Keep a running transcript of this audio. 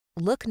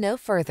Look no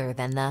further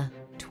than the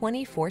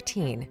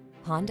 2014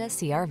 Honda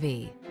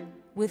CR-V.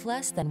 With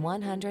less than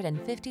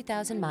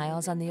 150,000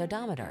 miles on the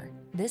odometer,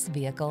 this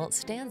vehicle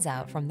stands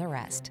out from the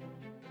rest.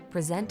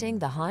 Presenting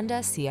the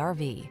Honda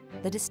CR-V,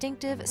 the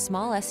distinctive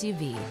small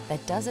SUV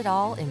that does it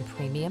all in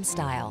premium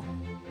style.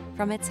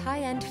 From its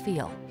high-end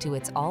feel to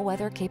its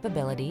all-weather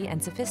capability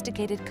and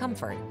sophisticated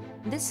comfort,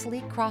 this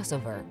sleek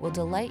crossover will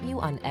delight you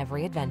on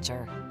every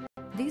adventure.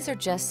 These are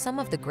just some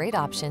of the great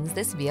options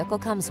this vehicle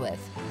comes with: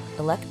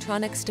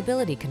 electronic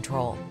stability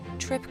control,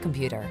 trip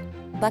computer,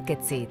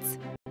 bucket seats,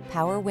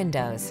 power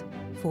windows,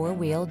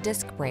 four-wheel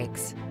disc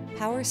brakes,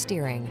 power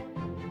steering.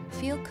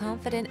 Feel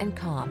confident and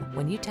calm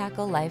when you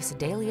tackle life's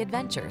daily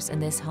adventures in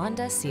this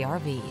Honda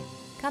CR-V.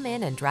 Come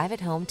in and drive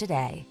it home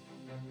today.